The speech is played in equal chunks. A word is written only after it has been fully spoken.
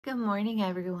Good morning,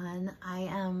 everyone. I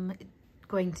am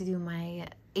going to do my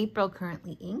April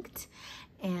Currently Inked,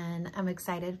 and I'm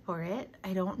excited for it.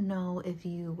 I don't know if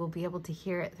you will be able to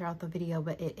hear it throughout the video,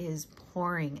 but it is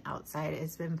pouring outside.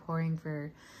 It's been pouring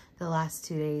for the last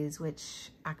 2 days, which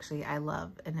actually I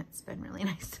love, and it's been really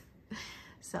nice.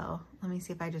 So let me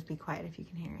see if I just be quiet if you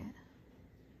can hear it.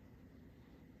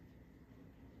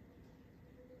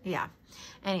 Yeah.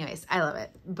 Anyways, I love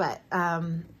it, but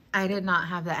I did not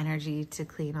have the energy to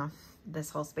clean off this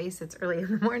whole space. It's early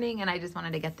in the morning and I just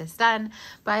wanted to get this done,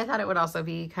 but I thought it would also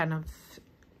be kind of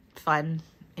fun,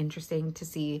 interesting to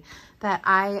see that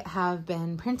I have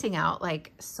been printing out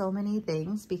like so many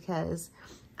things because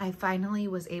I finally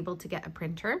was able to get a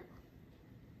printer.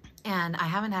 And I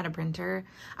haven't had a printer.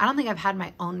 I don't think I've had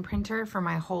my own printer for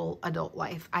my whole adult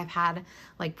life. I've had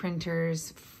like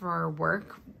printers for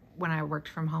work when I worked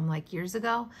from home like years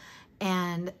ago.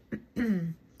 And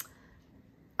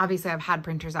obviously I've had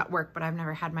printers at work, but I've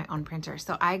never had my own printer.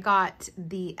 So I got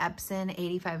the Epson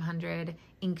 8500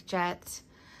 inkjet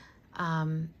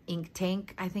ink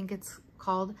tank, I think it's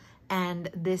called.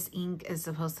 And this ink is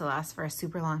supposed to last for a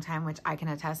super long time, which I can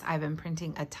attest. I've been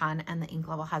printing a ton and the ink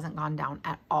level hasn't gone down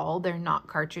at all. They're not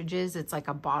cartridges. It's like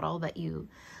a bottle that you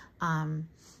kind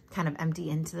of empty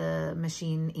into the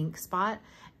machine ink spot.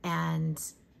 And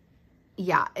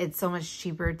yeah, it's so much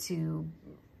cheaper to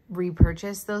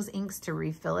repurchase those inks to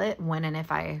refill it when and if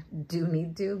I do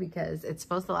need to, because it's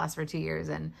supposed to last for 2 years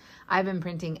and I've been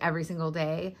printing every single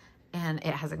day and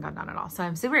it hasn't gone down at all. So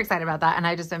I'm super excited about that. And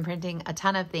I just been printing a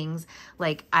ton of things.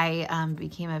 Like I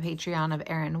became a Patreon of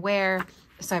Erin Ware.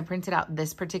 So I printed out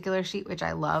this particular sheet, which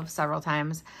I love, several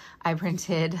times. I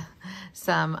printed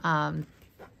some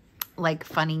like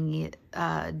funny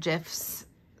GIFs,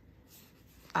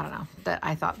 I don't know, that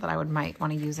I thought that I might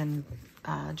want to use in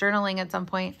journaling at some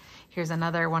point. Here's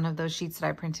another one of those sheets that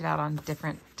I printed out on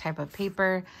different type of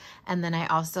paper. And then I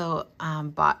also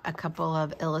bought a couple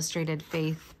of Illustrated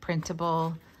Faith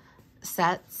printable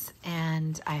sets,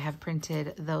 and I have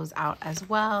printed those out as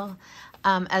well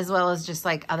as just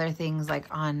like other things like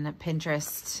on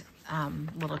Pinterest,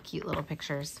 cute little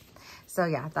pictures. So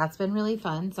yeah, that's been really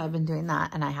fun. So I've been doing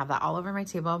that and I have that all over my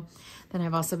table. Then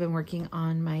I've also been working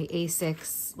on my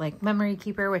A6 like memory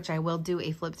keeper, which I will do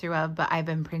a flip through of, but I've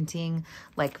been printing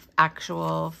like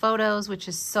actual photos, which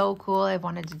is so cool. I've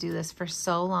wanted to do this for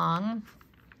so long.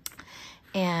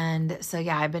 And so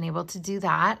yeah, I've been able to do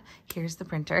that. Here's the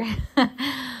printer.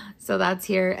 So that's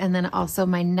here. And then also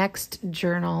my next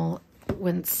journal,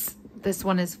 once this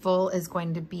one is full, is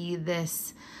going to be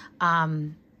this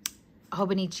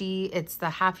Hobonichi. It's the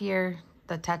half year,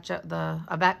 the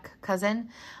Avec cousin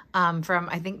from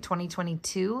I think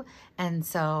 2022. And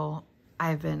so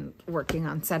I've been working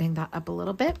on setting that up a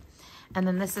little bit. And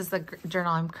then this is the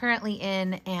journal I'm currently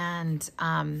in and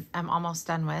I'm almost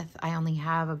done with. I only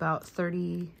have about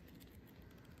 50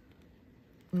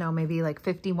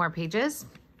 more pages.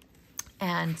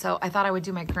 And so I thought I would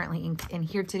do my Currently Inked in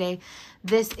here today.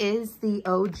 This is the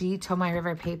OG Tomoe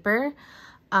River paper.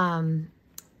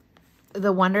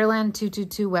 The Wonderland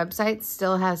 222 website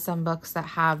still has some books that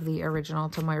have the original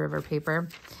Tomoe River paper,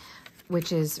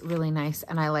 which is really nice.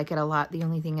 And I like it a lot. The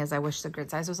only thing is I wish the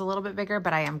grid size was a little bit bigger,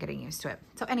 but I am getting used to it.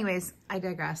 So anyways, I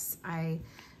digress. I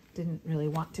didn't really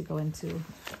want to go into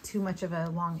too much of a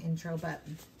long intro, but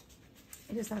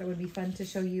I just thought it would be fun to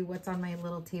show you what's on my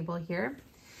little table here.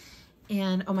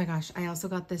 And oh my gosh, I also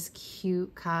got this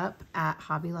cute cup at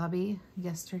Hobby Lobby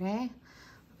yesterday.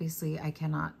 Obviously I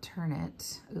cannot turn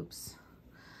it. Oops.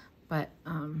 But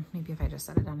maybe if I just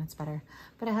set it down, it's better.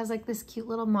 But it has like this cute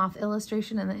little moth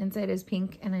illustration and the inside is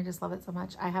pink and I just love it so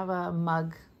much. I have a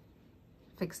mug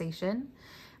fixation.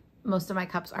 Most of my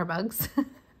cups are mugs.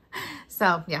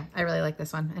 So yeah, I really like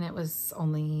this one. And it was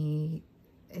only,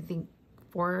 I think,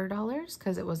 $4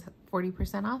 because it was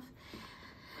 40% off.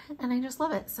 And I just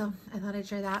love it. So I thought I'd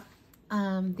share that.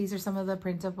 These are some of the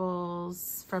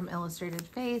printables from Illustrated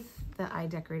Faith that I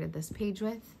decorated this page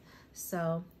with.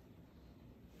 So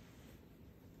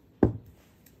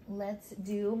let's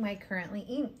do my Currently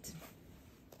Inked.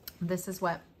 This is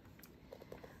what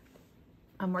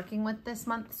I'm working with this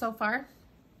month so far.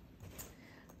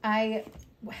 I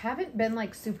haven't been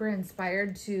like super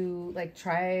inspired to like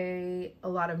try a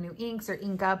lot of new inks or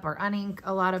ink up or unink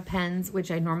a lot of pens,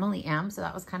 which I normally am. So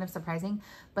that was kind of surprising.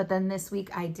 But then this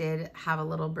week I did have a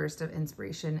little burst of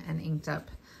inspiration and inked up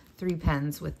 3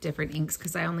 pens with different inks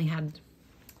because I only had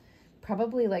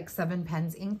probably like 7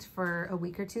 pens inked for a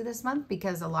week or 2 this month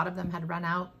because a lot of them had run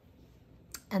out.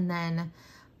 And then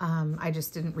I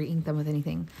just didn't re-ink them with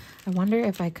anything. I wonder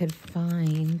if I could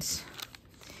find,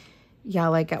 yeah,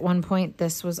 like at one point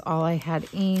this was all I had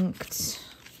inked.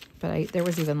 but there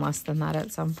was even less than that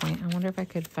at some point. I wonder if I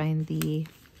could find the,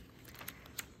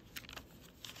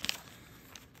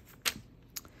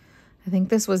 I think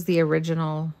this was the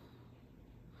original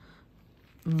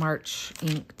March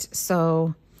inked.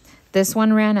 So this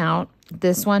one ran out.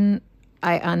 This one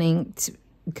I uninked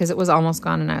because it was almost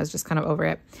gone and I was just kind of over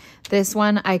it. This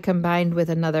one I combined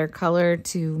with another color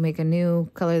to make a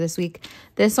new color this week.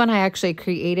 This one I actually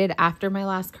created after my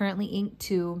last currently inked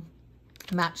to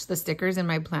match the stickers in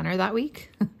my planner that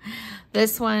week.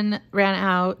 This one ran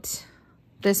out.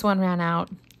 This one ran out.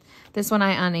 This one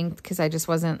I uninked because I just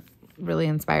wasn't really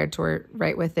inspired to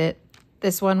write with it.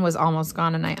 This one was almost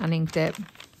gone and I uninked it.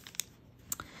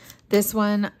 This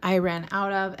one I ran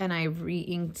out of and I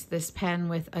re-inked this pen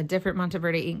with a different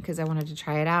Monteverde ink because I wanted to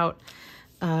try it out.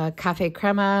 Cafe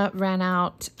Crema ran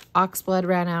out. Oxblood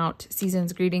ran out.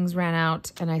 Season's Greetings ran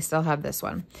out. And I still have this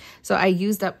one. So I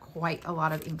used up quite a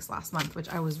lot of inks last month, which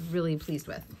I was really pleased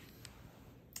with.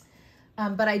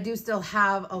 But I do still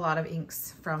have a lot of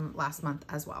inks from last month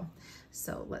as well.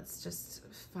 So let's just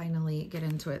finally get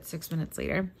into it 6 minutes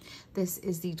later. This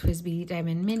is the TWSBI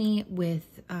Diamond Mini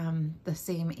with the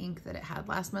same ink that it had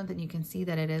last month. And you can see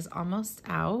that it is almost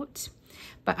out.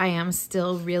 But I am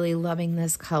still really loving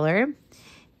this color.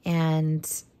 And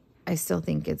I still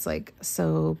think it's like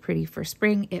so pretty for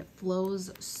spring. It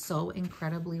flows so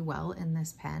incredibly well in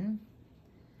this pen.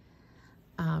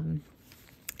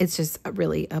 It's just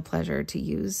really a pleasure to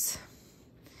use.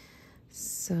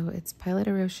 So it's Pilot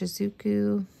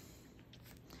Iroshizuku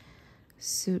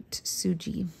Suit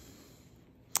Suji.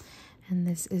 And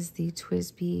this is the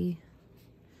TWSBI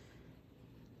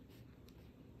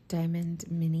Diamond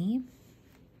Mini.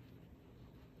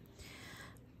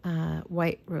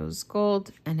 White rose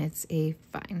gold, and it's a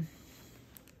fine.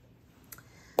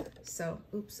 So,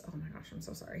 oops, oh my gosh, I'm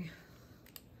so sorry.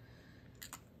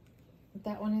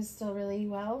 That one is still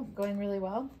going really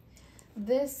well.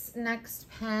 This next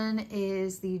pen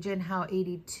is the Jinhao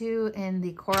 82 in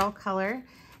the coral color.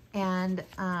 And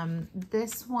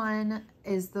this one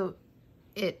is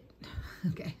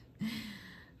okay.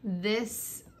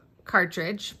 This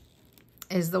cartridge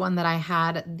is the one that I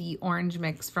had the orange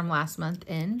mix from last month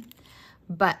in.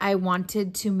 But I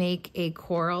wanted to make a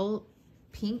coral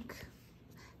pink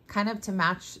kind of to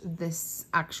match this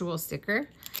actual sticker.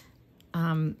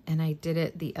 And I did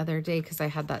it the other day because I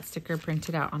had that sticker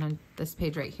printed out on this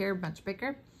page right here, much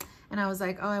bigger. And I was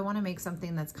like, oh, I want to make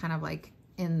something that's kind of like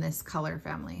in this color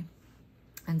family.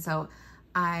 And so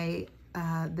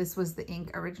this was the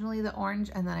ink originally, the orange,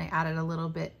 and then I added a little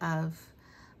bit of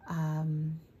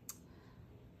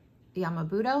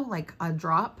Yamabudo, like a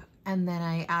drop. And then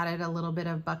I added a little bit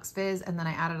of Bucks Fizz, and then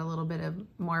I added a little bit of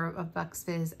more of Bucks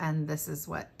Fizz, and this is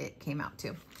what it came out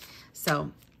to.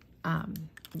 So,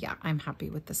 yeah, I'm happy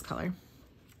with this color.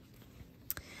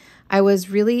 I was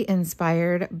really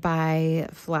inspired by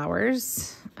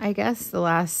flowers, I guess, the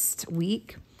last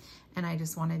week, and I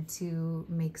just wanted to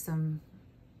make some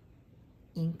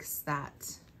inks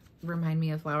that remind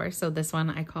me of flowers. So this one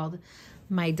I called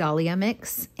my Dahlia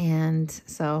mix, and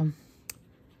so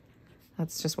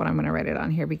that's just what I'm going to write it on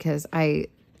here because I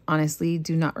honestly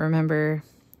do not remember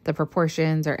the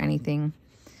proportions or anything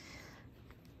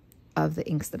of the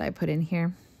inks that I put in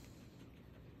here.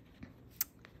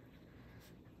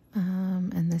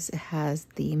 And this has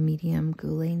the medium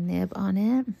goulet nib on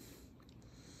it.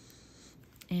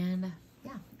 And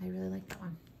yeah, I really like that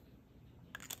one.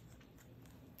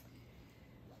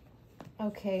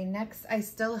 Okay, next I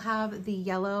still have the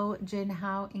yellow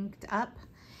Jinhao inked up,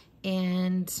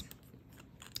 and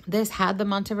this had the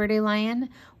Monteverde Lion,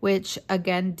 which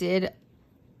again did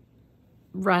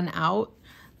run out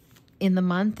in the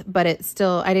month, but it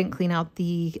still, I didn't clean out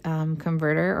the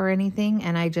converter or anything,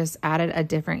 and I just added a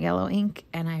different yellow ink,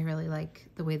 and I really like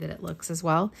the way that it looks as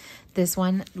well. This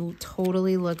one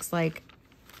totally looks like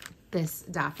this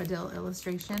daffodil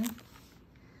illustration.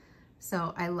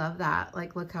 So I love that.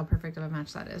 Like, look how perfect of a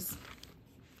match that is.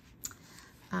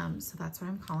 So that's what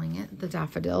I'm calling it, the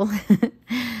daffodil.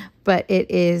 But it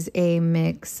is a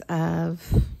mix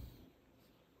of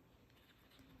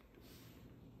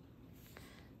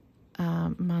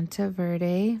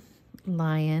Monteverde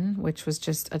Lion, which was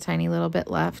just a tiny little bit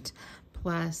left,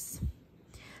 plus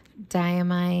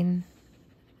Diamine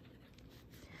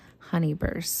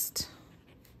Honeyburst.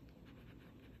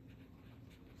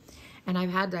 And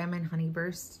I've had Diamond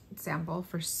Honeyburst sample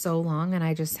for so long and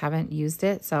I just haven't used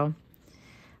it. So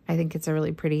I think it's a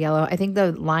really pretty yellow. I think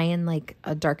the Lion like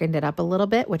darkened it up a little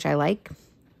bit, which I like.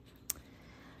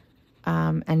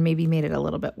 And maybe made it a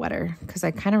little bit wetter because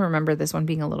I kind of remember this one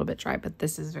being a little bit dry, but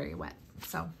this is very wet.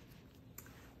 So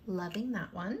loving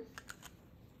that one.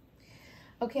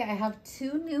 Okay, I have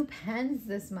 2 new pens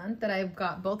this month that I've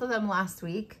got both of them last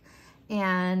week,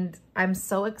 and I'm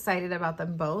so excited about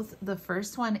them both. The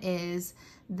first one is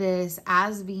this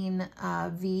Asveen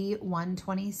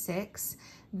V126.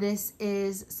 This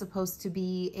is supposed to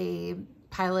be a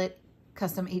Pilot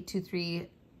Custom 823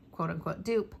 quote unquote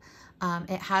dupe.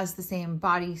 It has the same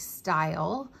body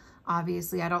style.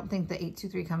 Obviously, I don't think the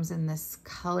 823 comes in this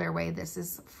colorway. This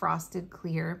is frosted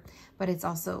clear, but it's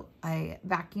also a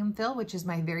vacuum fill, which is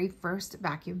my very first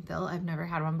vacuum fill. I've never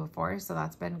had one before, so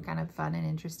that's been kind of fun and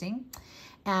interesting.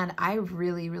 And I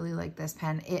really, really like this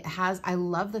pen. I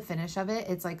love the finish of it.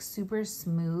 It's like super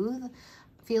smooth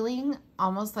feeling,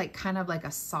 almost like kind of like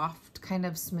a soft kind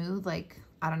of smooth, like,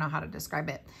 I don't know how to describe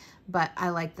it, but I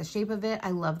like the shape of it.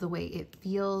 I love the way it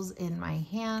feels in my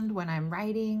hand when I'm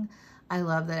writing. I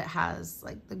love that it has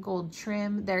like the gold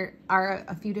trim. There are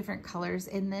a few different colors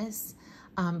in this,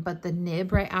 but the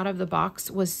nib right out of the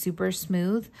box was super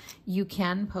smooth. You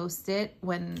can post it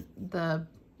when the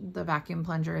vacuum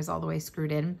plunger is all the way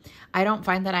screwed in. I don't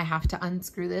find that I have to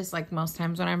unscrew this like most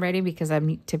times when I'm writing, because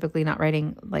I'm typically not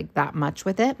writing like that much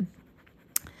with it.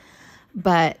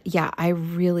 But yeah, I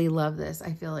really love this.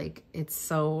 I feel like it's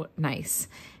so nice.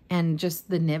 And just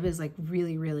the nib is like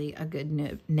really, really a good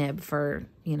nib for,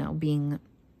 you know, being,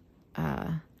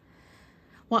 well,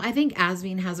 I think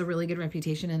Asveen has a really good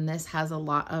reputation, and this has a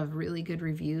lot of really good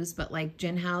reviews, but like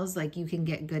Jinhao's, like you can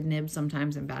get good nibs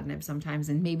sometimes and bad nibs sometimes.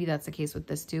 And maybe that's the case with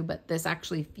this too, but this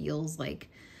actually feels like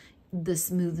the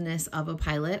smoothness of a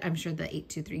Pilot. I'm sure the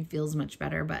 823 feels much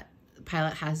better, but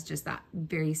Pilot has just that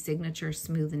very signature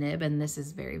smooth nib, and this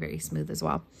is very, very smooth as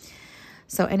well.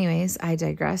 So anyways, I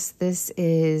digress.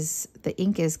 The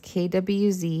ink is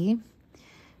KWZ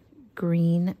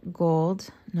Green Gold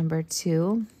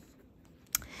 #2.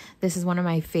 This is one of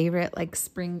my favorite like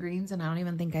spring greens, and I don't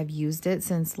even think I've used it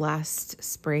since last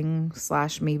spring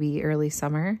 / maybe early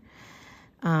summer.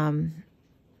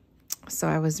 So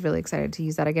I was really excited to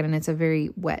use that again, and it's a very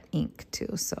wet ink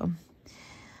too. So,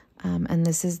 and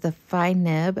this is the fine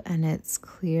nib, and it's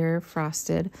clear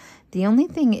frosted. The only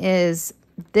thing is,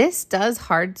 this does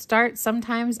hard start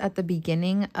sometimes at the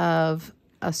beginning of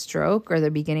a stroke or the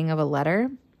beginning of a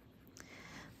letter.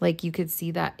 Like you could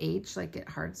see that H, like it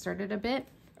hard started a bit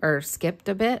or skipped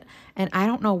a bit. And I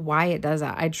don't know why it does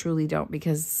that. I truly don't,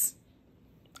 because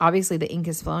obviously the ink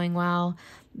is flowing well.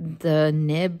 The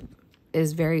nib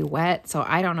is very wet. So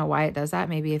I don't know why it does that.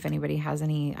 Maybe if anybody has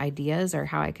any ideas or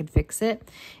how I could fix it.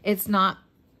 It's not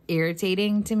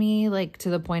irritating to me, like to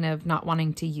the point of not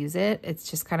wanting to use it. It's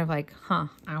just kind of like, I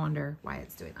wonder why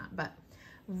it's doing that. But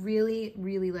really,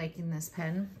 really liking this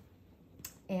pen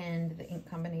and the ink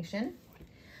combination.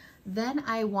 Then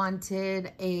I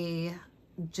wanted a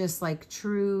just like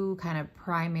true kind of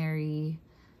primary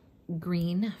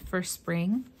green for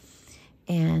spring.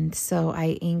 And so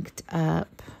I inked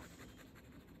up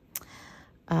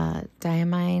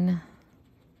Diamine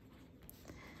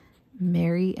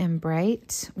Merry and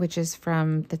Bright, which is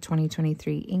from the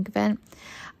 2023 ink event.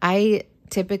 I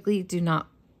typically do not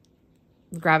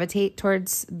gravitate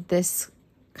towards this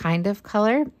kind of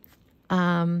color.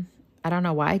 I don't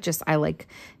know why, just I like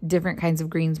different kinds of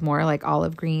greens more, like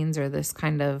olive greens or this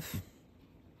kind of,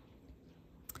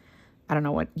 I don't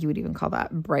know what you would even call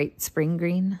that, bright spring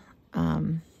green.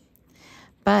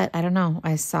 But I don't know,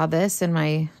 I saw this in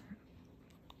my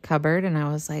cupboard and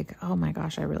I was like, oh my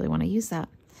gosh, I really want to use that.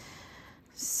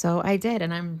 So I did,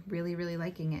 and I'm really, really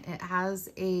liking it. It has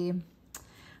I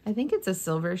think it's a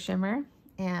silver shimmer,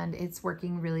 and it's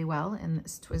working really well in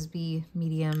this TWSBI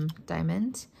medium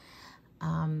diamond.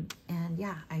 And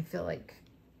yeah, I feel like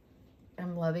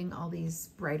I'm loving all these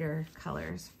brighter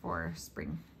colors for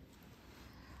spring.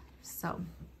 So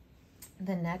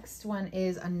the next one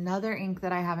is another ink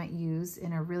that I haven't used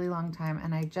in a really long time,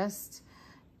 and I just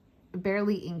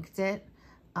barely inked it.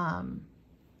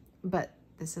 But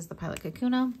this is the Pilot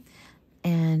Kakuno,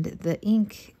 and the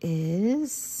ink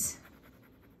is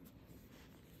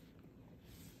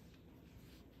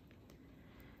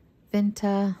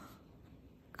Vinta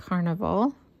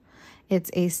Carnival. It's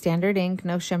a standard ink,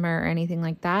 no shimmer or anything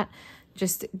like that.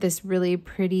 Just this really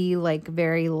pretty, like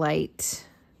very light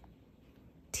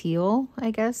teal, I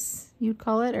guess you'd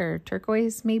call it, or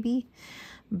turquoise maybe.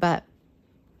 But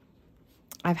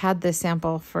I've had this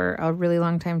sample for a really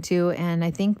long time too, and I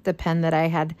think the pen that I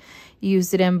had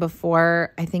used it in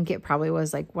before, I think it probably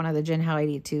was like one of the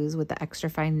Jinhao 82s with the extra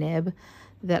fine nib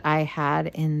that I had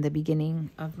in the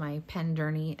beginning of my pen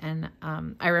journey. And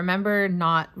I remember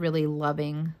not really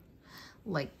loving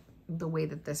like the way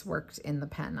that this worked in the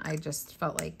pen. I just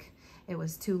felt like it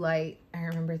was too light. I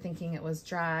remember thinking it was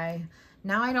dry,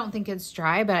 Now I don't think it's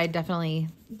dry, but I definitely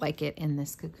like it in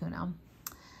this Kakuno.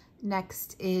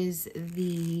 Next is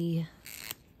the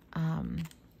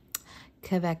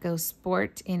Kaweco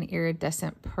Sport in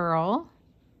Iridescent Pearl.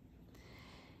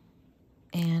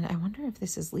 And I wonder if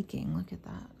this is leaking. Look at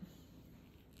that.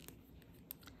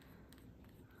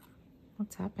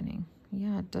 What's happening?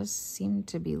 Yeah, it does seem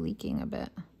to be leaking a bit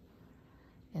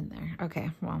in there.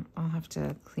 Okay, well, I'll have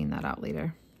to clean that out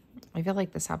later. I feel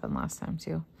like this happened last time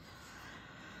too.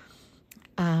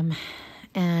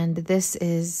 And this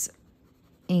is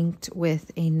inked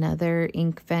with another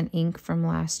Ink Vent ink from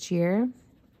last year.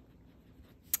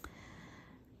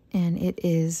 And it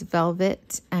is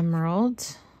Velvet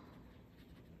Emerald.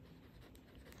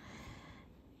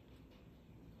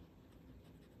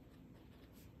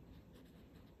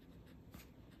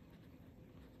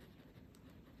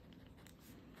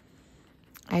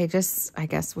 I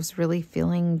guess, was really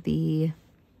feeling the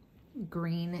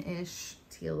greenish,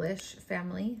 tealish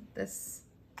family this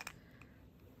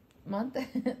month,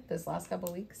 this last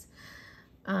couple weeks.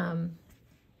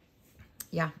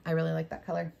 Yeah, I really like that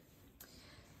color.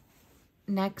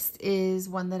 Next is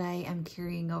one that I am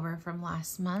carrying over from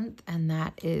last month, and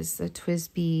that is the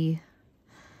TWSBI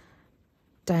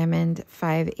Diamond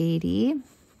 580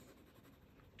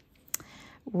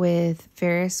 with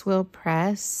Ferris Wheel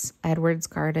Press, Edwards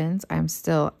Gardens. I'm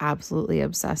still absolutely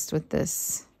obsessed with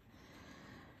this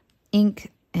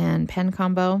ink and pen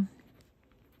combo.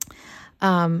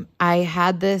 I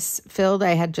had this filled.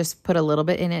 I had just put a little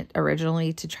bit in it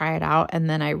originally to try it out, and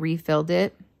then I refilled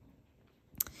it.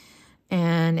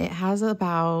 And it has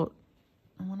about,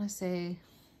 I want to say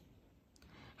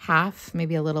half,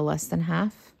 maybe a little less than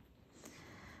half.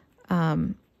 I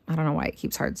don't know why it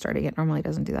keeps hard starting. It normally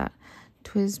doesn't do that.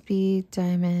 TWSBI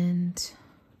Diamond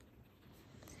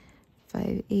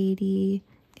 580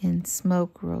 in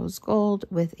Smoke Rose Gold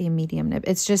with a medium nib.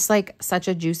 It's just like such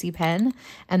a juicy pen,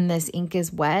 and this ink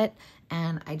is wet,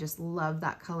 and I just love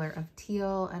that color of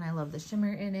teal, and I love the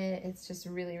shimmer in it. It's just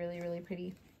really, really, really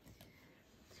pretty.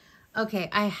 Okay,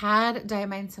 I had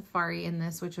Diamine Safari in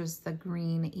this, which was the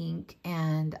green ink,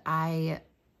 and I'm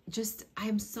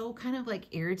so kind of like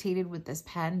irritated with this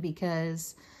pen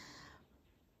because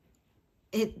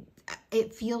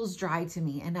it feels dry to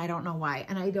me, and I don't know why.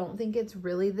 And I don't think it's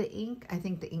really the ink. I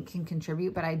think the ink can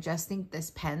contribute, but I just think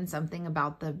this pen, something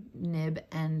about the nib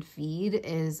and feed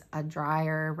is a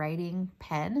drier writing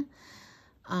pen.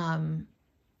 And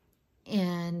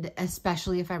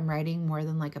especially if I'm writing more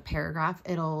than like a paragraph,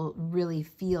 it'll really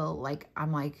feel like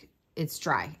it's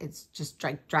dry. It's just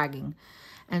dragging.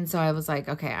 And so I was like,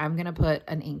 okay, I'm going to put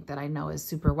an ink that I know is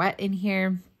super wet in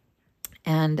here.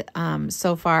 And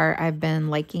so far I've been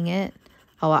liking it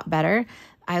a lot better.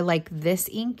 I like this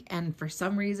ink, and for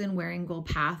some reason Wearing Gold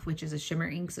Path, which is a shimmer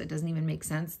ink, so it doesn't even make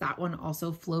sense, that one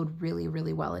also flowed really,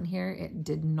 really well in here. It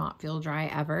did not feel dry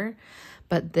ever.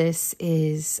 But this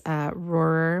is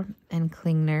Rohrer and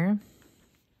Klingner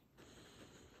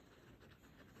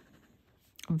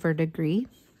Verdigris.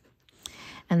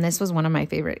 And this was one of my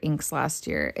favorite inks last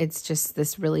year. It's just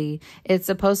this really, it's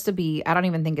supposed to be, I don't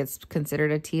even think it's considered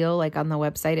a teal. Like on the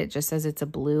website, it just says it's a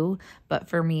blue. But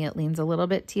for me, it leans a little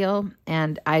bit teal.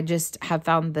 And I just have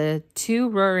found the two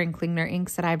Rohrer and Klingner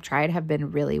inks that I've tried have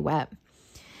been really wet.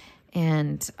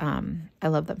 And I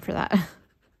love them for that.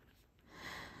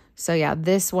 So yeah,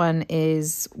 this one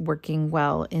is working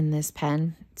well in this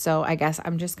pen. So I guess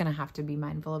I'm just going to have to be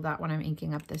mindful of that when I'm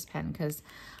inking up this pen, because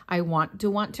I want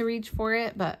to reach for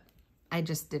it, but I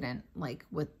just didn't, like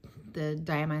with the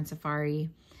Diamine Safari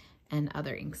and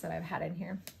other inks that I've had in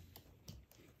here.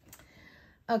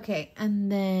 Okay,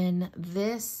 and then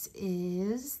this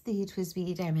is the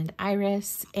TWSBI Diamond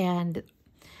Iris, and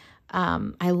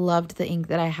I loved the ink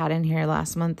that I had in here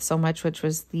last month so much, which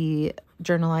was the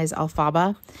Journalized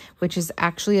Alphaba, which is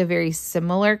actually a very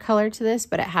similar color to this,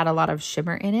 but it had a lot of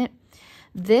shimmer in it.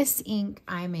 This ink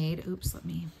I made,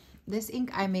 this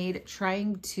ink I made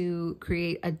trying to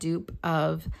create a dupe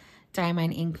of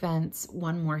Diamine Ink Vent's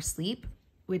One More Sleep,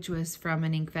 which was from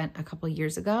an ink vent a couple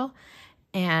years ago.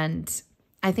 And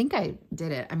I think I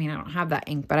did it. I mean, I don't have that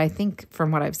ink, but I think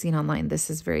from what I've seen online,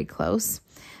 this is very close.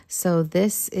 So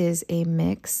this is a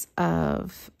mix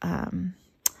of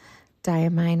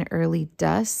Diamine Early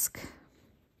Dusk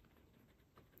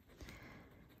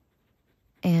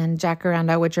and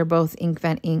Jacaranda, which are both Ink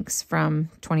Vent inks from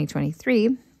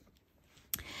 2023.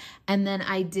 And then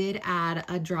I did add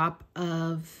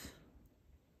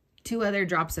two other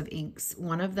drops of inks.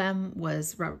 One of them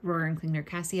was Rohrer and Klingner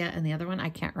Cassia, and the other one I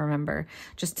can't remember,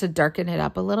 just to darken it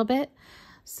up a little bit.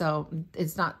 So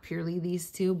it's not purely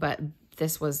these two, but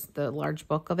this was the large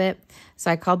book of it. So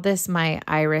I called this my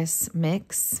iris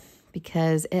mix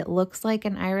because it looks like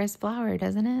an iris flower,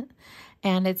 doesn't it?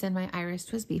 And it's in my iris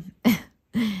TWSBI.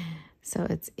 So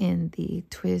it's in the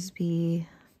TWSBI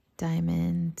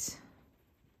Diamond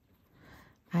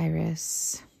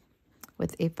Iris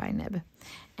with a fine nib.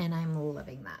 And I'm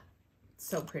loving that.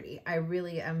 So pretty. I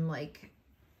really am like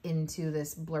into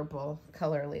this blurple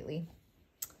color lately.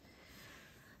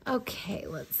 Okay,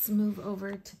 let's move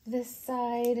over to this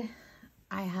side.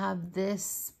 I have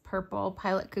this purple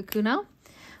Pilot Kakuno,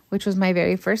 which was my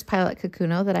very first Pilot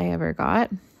Kakuno that I ever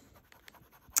got.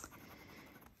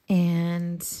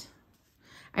 And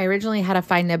I originally had a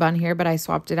fine nib on here, but I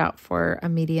swapped it out for a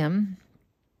medium.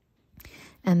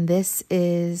 And this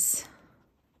is,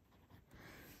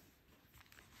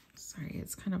 sorry,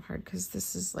 it's kind of hard because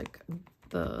this is like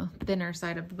the thinner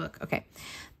side of the book. Okay,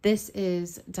 this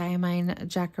is Diamine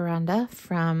Jacaranda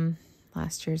from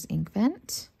last year's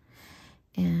Inkvent.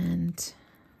 And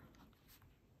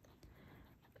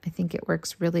I think it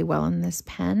works really well in this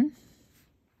pen.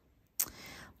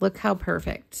 Look how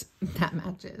perfect that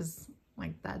matches.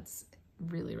 Like, that's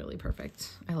really, really perfect.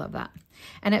 I love that.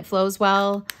 And it flows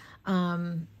well.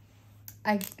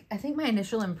 I think my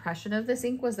initial impression of this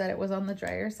ink was that it was on the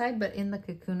drier side, but in the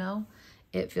Kakuno,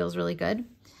 it feels really good.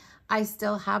 I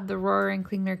still have the Rohrer and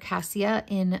Klingner Cassia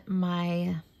in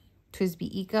my TWSBI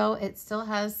Eco. It still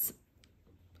has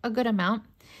a good amount.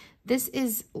 This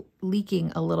is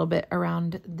leaking a little bit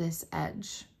around this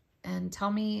edge. And tell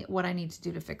me what I need to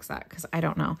do to fix that, because I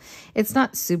don't know. It's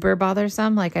not super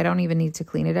bothersome. Like, I don't even need to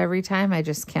clean it every time. I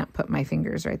just can't put my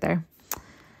fingers right there.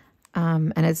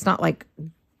 And it's not like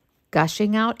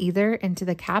gushing out either into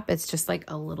the cap. It's just like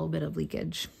a little bit of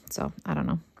leakage. So I don't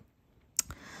know.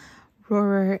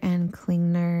 Rohrer and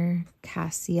Klingner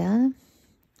Cassia,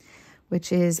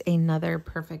 which is another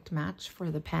perfect match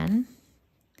for the pen.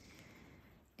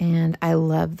 And I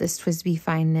love this TWSBI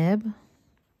fine nib.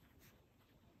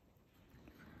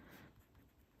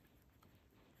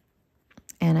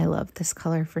 And I love this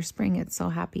color for spring. It's so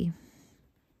happy.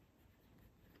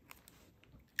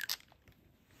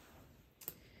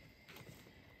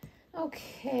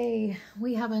 Okay,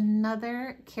 we have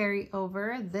another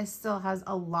carryover. This still has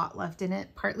a lot left in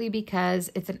it, partly because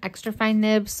it's an extra fine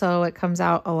nib, so it comes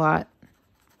out a lot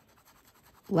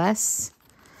less.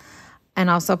 And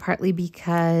also partly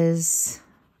because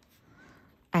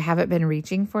I haven't been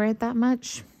reaching for it that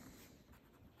much.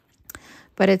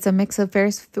 But it's a mix of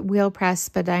Ferris Wheel Press,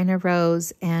 Spadina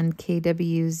Rose, and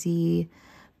KWZ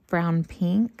Brown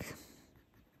Pink.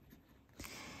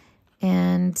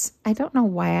 And I don't know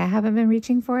why I haven't been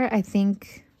reaching for it. I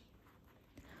think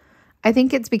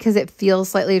it's because it feels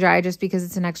slightly dry just because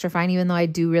it's an extra fine, even though I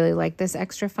do really like this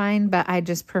extra fine. But I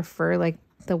just prefer like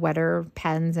the wetter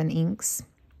pens and inks.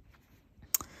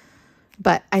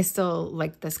 But I still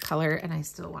like this color and I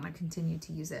still want to continue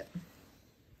to use it.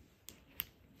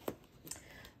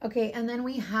 Okay, and then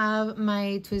we have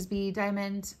my TWSBI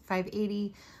Diamond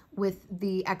 580 with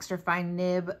the extra fine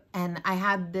nib. And I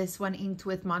had this one inked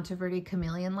with Monteverde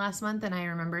Chameleon last month. And I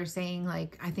remember saying,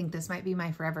 like, I think this might be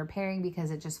my forever pairing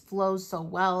because it just flows so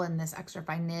well in this extra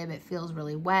fine nib. It feels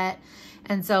really wet.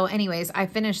 And so anyways, I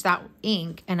finished that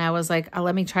ink and I was like, oh,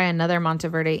 let me try another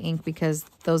Monteverde ink because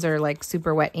those are like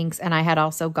super wet inks. And I had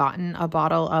also gotten a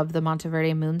bottle of the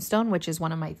Monteverde Moonstone, which is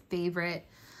one of my favorite,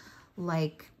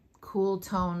 like, cool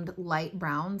toned light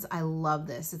browns. I love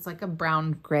this. It's like a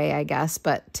brown gray, I guess,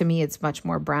 but to me it's much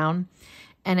more brown.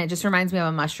 And it just reminds me of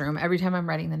a mushroom. Every time I'm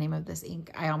writing the name of this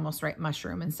ink, I almost write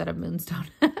mushroom instead of moonstone.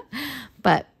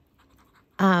 But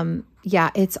yeah,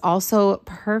 it's also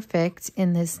perfect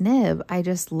in this nib. I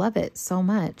just love it so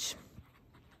much.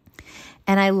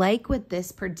 And I like with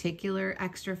this particular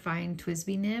extra fine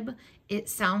TWSBI nib, it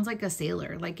sounds like a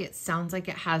sailor. Like, it sounds like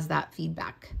it has that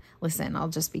feedback. Listen, I'll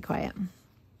just be quiet.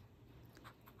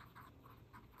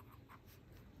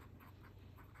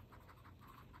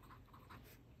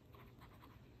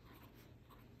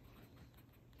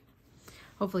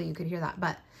 Hopefully you could hear that.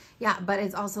 But yeah, but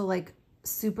it's also like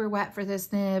super wet for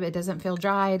this nib. It doesn't feel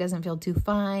dry. It doesn't feel too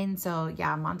fine. So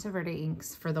yeah, Monteverde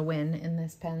inks for the win in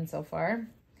this pen so far.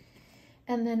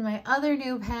 And then my other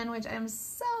new pen, which I'm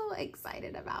so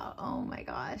excited about, oh my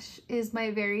gosh, is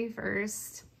my very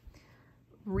first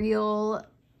real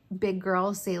big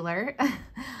girl sailor.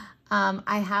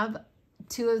 I have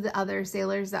two of the other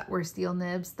sailors that were steel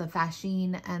nibs, the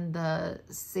Fascine and the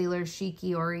Sailor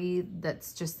Shikiori,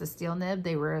 that's just the steel nib.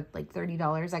 They were like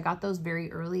 $30. I got those very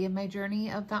early in my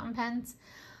journey of fountain pens.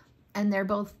 And they're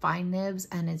both fine nibs,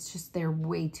 and it's just, they're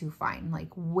way too fine, like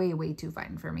way, way too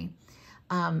fine for me.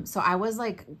 So I was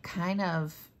like kind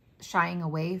of shying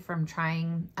away from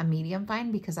trying a medium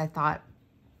fine because I thought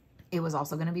it was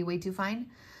also going to be way too fine.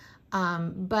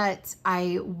 But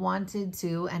I wanted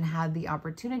to and had the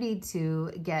opportunity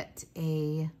to get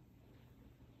a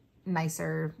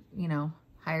nicer, you know,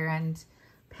 higher end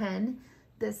pen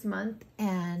this month.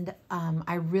 And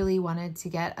I really wanted to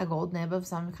get a gold nib of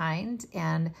some kind.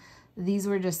 And these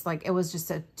were just like, it was just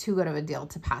too good of a deal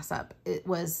to pass up. It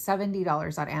was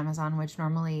 $70 on Amazon, which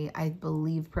normally I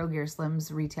believe Pro Gear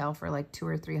Slims retail for like $200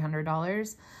 or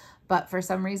 $300. But for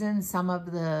some reason, some of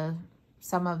the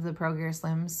Pro Gear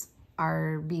Slims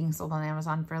are being sold on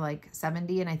Amazon for like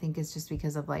 70. And I think it's just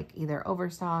because of like either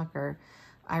overstock, or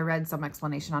I read some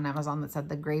explanation on Amazon that said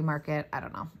the gray market. I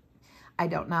don't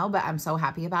know, but I'm so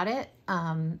happy about it.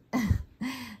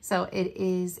 So it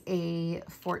is a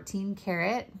 14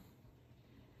 karat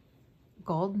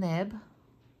gold nib.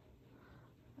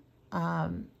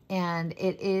 And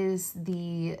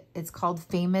it's called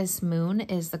Famous Moon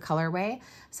is the colorway.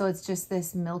 So it's just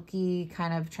this milky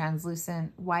kind of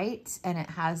translucent white, and it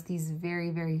has these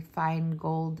very, very fine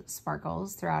gold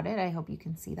sparkles throughout it. I hope you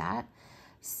can see that.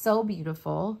 So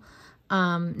beautiful.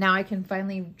 Now I can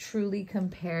finally truly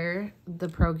compare the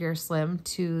Pro Gear Slim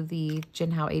to the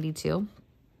Jinhao 82.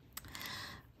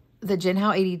 The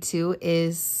Jinhao 82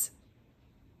 is,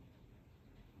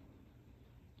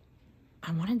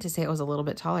 I wanted to say it was a little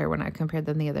bit taller when I compared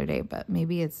them the other day, but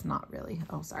maybe it's not really.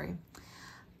 Oh, sorry.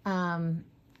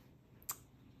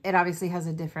 It obviously has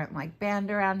a different like band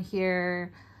around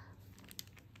here.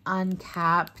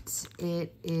 Uncapped,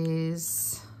 it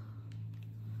is,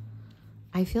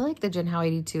 I feel like the Jinhao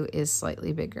 82 is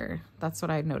slightly bigger. That's what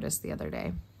I noticed the other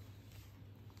day.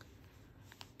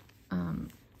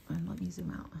 And let me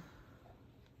zoom out.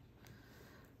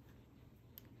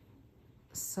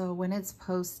 So when it's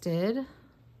posted,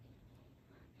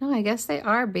 no, I guess they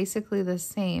are basically the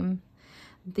same.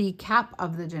 The cap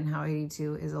of the Jinhao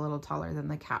 82 is a little taller than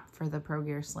the cap for the Pro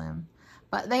Gear Slim,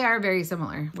 but they are very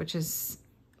similar, which is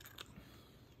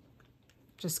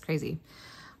just crazy.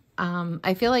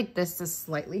 I feel like this is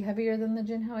slightly heavier than the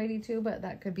Jinhao 82, but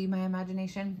that could be my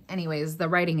imagination. Anyways, the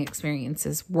writing experience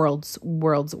is worlds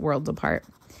apart.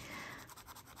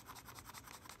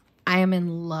 I am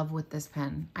in love with this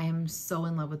pen. I am so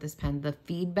in love with this pen. The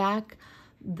feedback,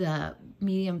 the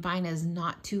medium fine is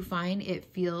not too fine. It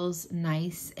feels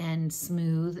nice and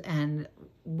smooth and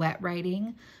wet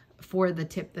writing for the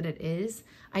tip that it is.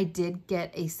 I did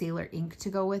get a Sailor ink to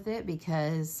go with it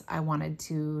because I wanted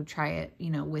to try it, you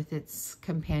know, with its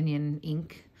companion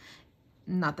ink.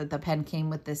 Not that the pen came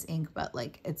with this ink, but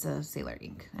like it's a Sailor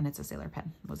ink and it's a Sailor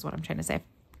pen was what I'm trying to say.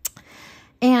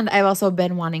 And I've also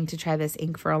been wanting to try this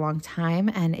ink for a long time,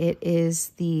 and it is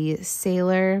the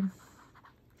Sailor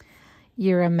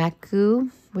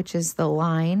Urameku, which is the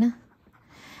line,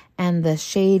 and the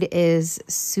shade is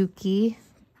Suki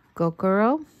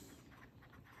Gokuro.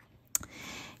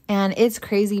 And it's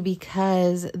crazy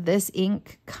because this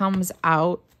ink comes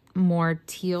out more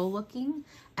teal looking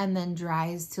and then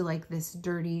dries to like this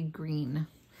dirty green,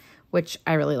 which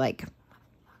I really like.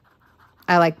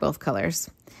 I like both colors.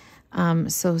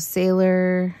 So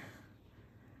Sailor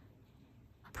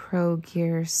Pro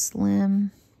Gear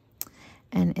Slim,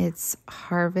 and it's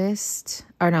Harvest,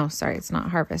 or no, sorry, it's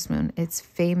not Harvest Moon. It's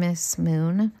Famous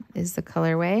Moon is the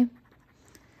colorway.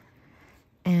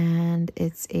 And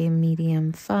it's a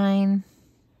medium fine,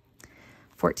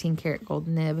 14 karat gold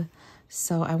nib.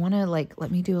 So I want to like,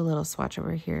 let me do a little swatch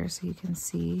over here so you can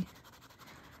see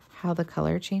how the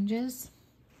color changes.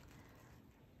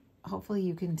 Hopefully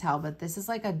you can tell, but this is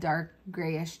like a dark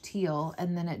grayish teal,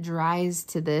 and then it dries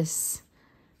to this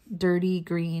dirty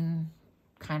green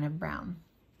kind of brown.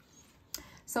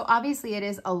 So obviously it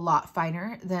is a lot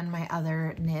finer than my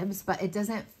other nibs, but it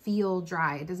doesn't feel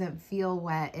dry. It doesn't feel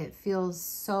wet. It feels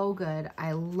so good.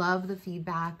 I love the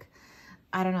feedback.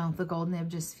 I don't know, the gold nib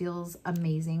just feels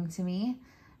amazing to me.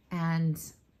 And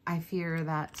I fear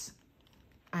that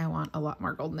I want a lot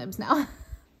more gold nibs now.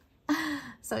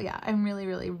 So yeah, I'm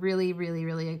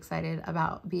really excited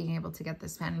about being able to get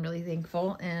this pen. I'm really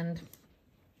thankful. And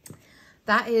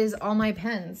that is all my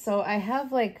pens. So I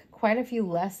have like quite a few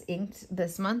less inked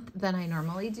this month than I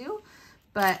normally do,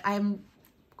 but I'm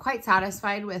quite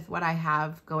satisfied with what I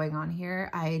have going on here.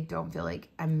 I don't feel like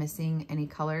I'm missing any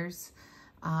colors.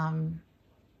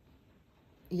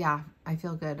 Yeah, I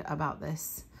feel good about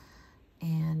this.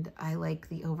 And I like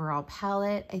the overall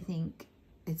palette. I think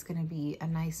it's going to be a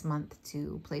nice month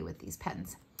to play with these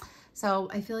pens. So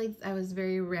I feel like I was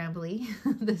very rambly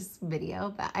this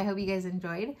video, but I hope you guys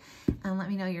enjoyed, and let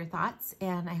me know your thoughts,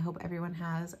 and I hope everyone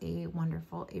has a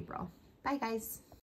wonderful April. Bye guys.